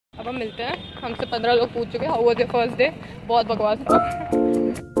अब हम मिलते हैं। हमसे 15 लोग पूछ चुके how was your first day. बहुत बकवास था।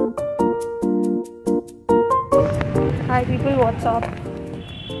 हाय people, what's up.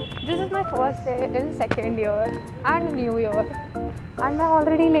 This is my first day in second year and new year and मैं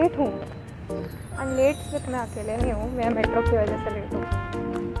ऑलरेडी लेट हूँ। एंड लेट सिर्फ मैं अकेले नहीं हूँ, मैं मेट्रो की वजह से लेट हूँ।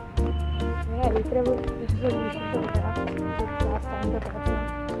 मेरा रेजोल्यूशन हो गया क्लास टाइम पे पहुँचना।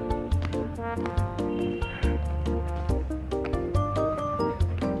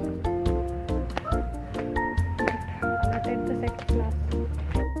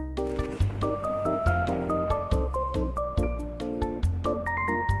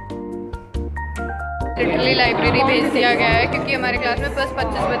 लिटरली लाइब्रेरी भेज दिया गया है क्योंकि हमारे क्लास में बस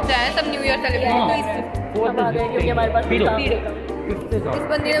 25 बच्चे हैं, सब न्यू ईयर सेलिब्रेट तो आ गए क्योंकि हमारे पास इस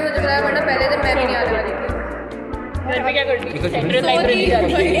बंदी ने मुझे बताया, वरना पहले दिन मैं भी नहीं आने वाली थी। घर में क्या करती सेंट्रल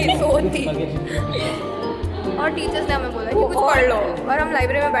लाइब्रेरी सोती। और टीचर्स ने हमें बोला कि कुछ पढ़ लो, और हम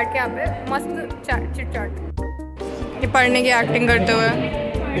लाइब्रेरी में बैठ के यहाँ पे मस्त चिट चाट ये पढ़ने की एक्टिंग करते हुए।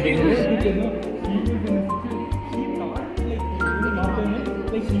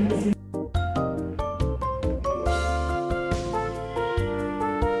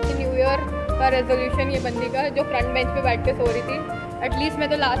 का रेजोल्यूशन ये बंदी का जो फ्रंट बेंच पे बैठ के सो रही थी। एटलीस्ट मैं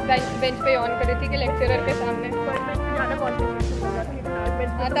तो लास्ट बेंच पे ऑन कर रही थी कि लेक्चरर के सामने।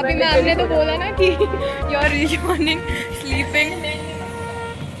 तभी मैम ने तो बोला ना कि यू आर रियॉर्निंग स्लीपिंग।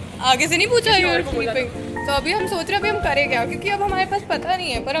 आगे से नहीं पूछा यू आर स्लीपिंग। तो अभी हम सोच रहे हैं अभी हम करें क्या, क्योंकि अब हमारे पास पता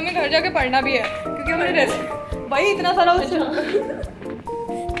नहीं है, पर हमें घर जाके पढ़ना भी है क्योंकि हमने भाई इतना सारा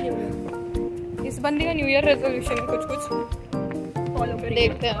इस बंदी का न्यू ईयर रेजोल्यूशन है कुछ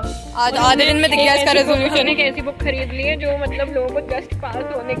देखते हैं। आज आधे दिन में दिख गया इसका रेजोल्यूशन। एक ऐसी बुक खरीद ली है जो मतलब लोगों को जस्ट पास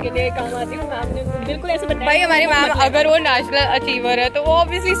होने के लिए काम आती है। मैम ने बिल्कुल ऐसे बताया। भाई हमारी मैम अगर वो नेशनल अचीवर है तो वो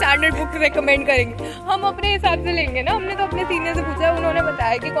ऑब्वियसली स्टैंडर्ड बुक रिकमेंड करेंगे। हम अपने हिसाब से लेंगे ना। हमने तो अपने सीनियर से पूछा, उन्होंने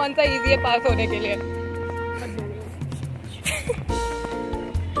बताया कि कौन सा ईजी है पास होने के लिए।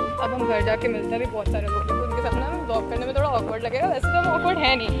 अब हम घर जाके मिलते हैं भी बहुत सारे लोग, उनके सामने हमें ब्लॉग करने में थोड़ा ऑकवर्ड लगेगा। वैसे तो हम ऑकवर्ड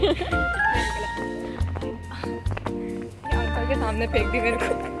है नहीं। के सामने फेंक दी मेरे को।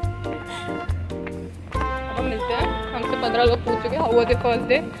 अब हम मिलते हैं। हमसे 15 लोग पूछ चुके how was your first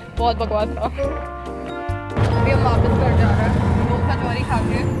day. बहुत बकवास था। अभी हम वापस घर जा रहे हैं लोग कचौरी खा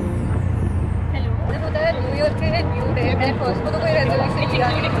के। हेलो, मुझे पता है न्यू ईयर के न्यू डे। मैंने फर्स्ट को तो कोई रेजोल्यूशन किया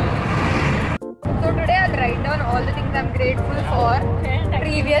नहीं। So today I write down all the things I am grateful for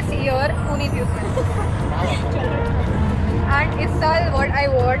previous year Puneet and इस साल what I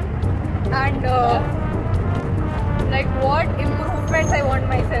want and like what improvements I want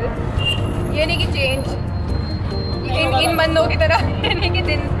myself। ये नहीं कि चेंज इन बंदों की तरह नहीं कि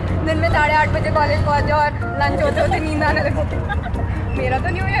दिन में 8:30 बजे कॉलेज पहुंच जाओ और लंच होते होते नींद आने लगे। मेरा तो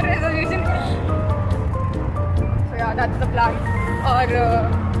न्यू ईयर रेजोल्यूशन। सो यार दैट्स द प्लान। और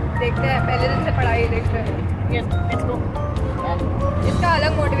देखते हैं, पहले दिन से पढ़ाई देखते हैं। Yes let's go. इसका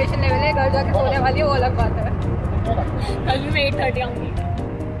अलग मोटिवेशन लेवल है, घर जाके सोने वाली वो अलग बात है। कल भी मैं 8:30 आऊँगी।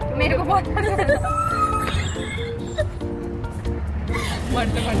 मेरे को बहुत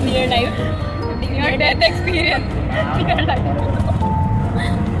near life, near death experience, near life.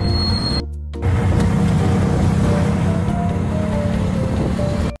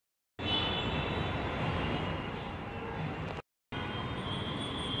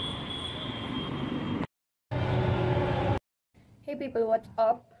 Hey people, what's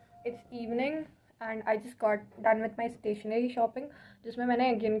up? It's evening and I just got done with my stationery shopping, जिसमें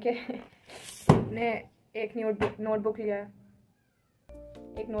मैंने गिन के ने एक नोटबुक लिया है।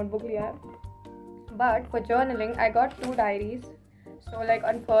 But for journaling I got 2 diaries. So like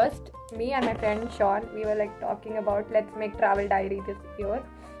on first, me and my friend Sean, we were like talking about let's make travel diary this year.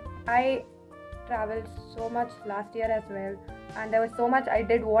 I traveled so much last year as well, and there was so much I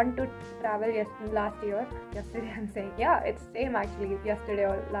did want to travel yesterday I'm saying, yeah, it's same actually, yesterday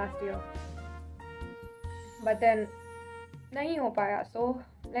or last year, but then nahi ho paya. So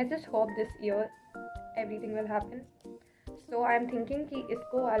let's just hope this year everything will happen. So I'm thinking कि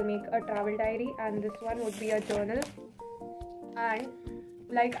इसको I'll make a travel diary and this one would be a journal. And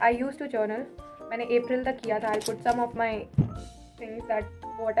like I used to journal, मैंने अप्रैल तक किया था. I'll put some of my things that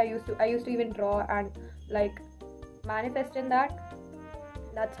what I used to even draw and like manifest in that.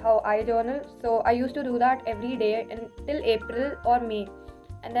 That's how I journal. So I used to do that every day until April or May,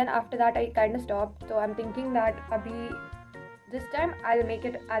 and then after that I kind of stopped. So I'm thinking that abhi this time I'll make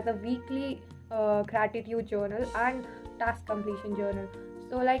it as a weekly gratitude journal and task completion journal.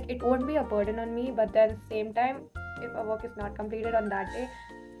 So like it won't be a burden on me, but then same time if a work is not completed on that day,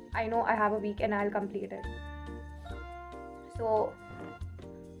 I know I have a week and I'll complete it. So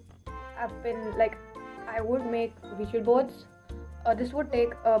I've been like, I would make visual boards this would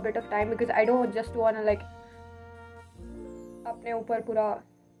take a bit of time because I don't just want to like अपने ऊपर पूरा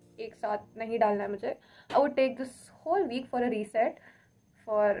एक साथ नहीं डालना है मुझे. I would take this whole week for a reset,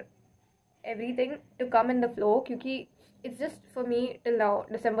 for everything to come in the flow, क्योंकि it's just for me till now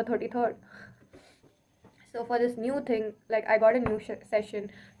December 33rd. So for this new thing, like I got a new session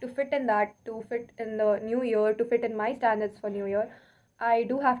to fit in that, to fit in the new year, to fit in my standards for new year. I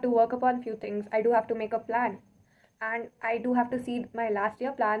do have to work upon few things. I do have to make a plan, and I do have to see my last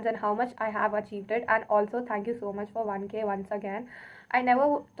year plans and how much I have achieved it. And also thank you so much for 1K once again. I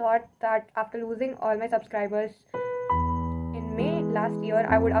never thought that after losing all my subscribers in May last year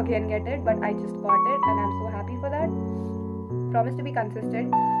I would again get it, but I just got it and I'm so happy for that. Promise to be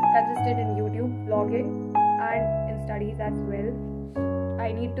consistent in YouTube, vlogging, and in studies as well.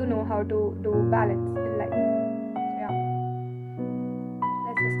 I need to know how to do balance in life. Yeah,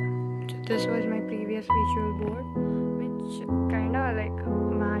 let's just start. So this was my previous visual board, which kinda like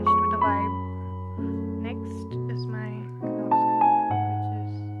matched with the vibe. Next is my lock screen, which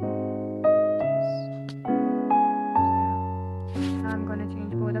is this. So yeah, I'm gonna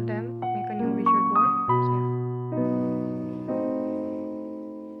change both of them, make a new visual board. So yeah.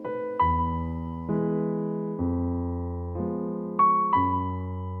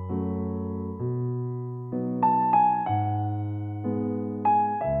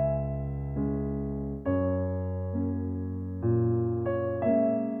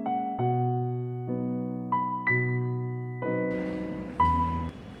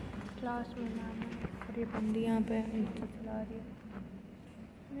 Class में ma'am और ये बंदी यहाँ पे Insta चला रही है.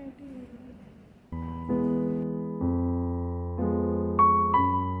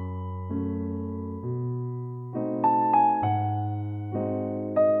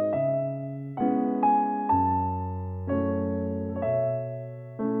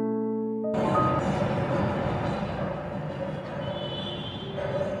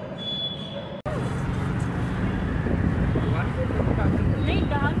 नहीं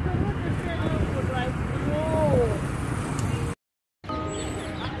डांस करो जिससे फोटो आई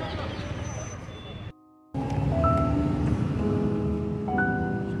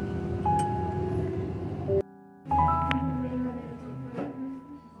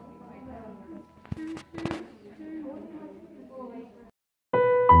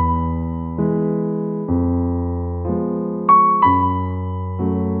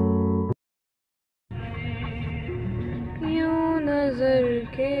नजर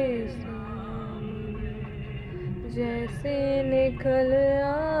के सामने जैसे निकल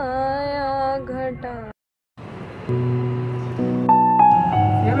आया घटा.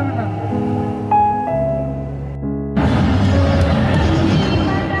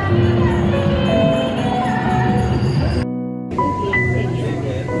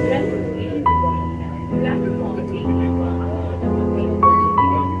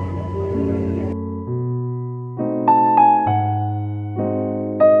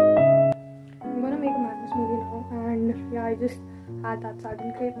 I just had that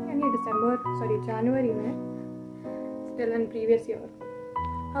sudden craving and ये January में still in previous year.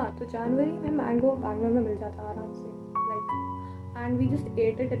 हाँ तो January में mango Bangalore में मिल जाता आराम से, like, and we just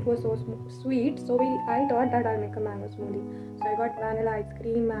ate it. It was so sweet, so I thought that I'll make a mango smoothie. So I got vanilla ice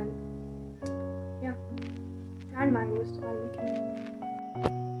cream and yeah, and mangoes. So I'll make it.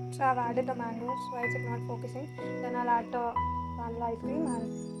 So I've added the mangoes. Why is it not focusing? Then I'll add the vanilla ice cream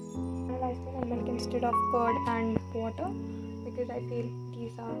and milk instead of curd and water, because I feel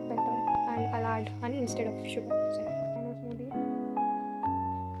these are better, and I'll add honey instead of sugar. So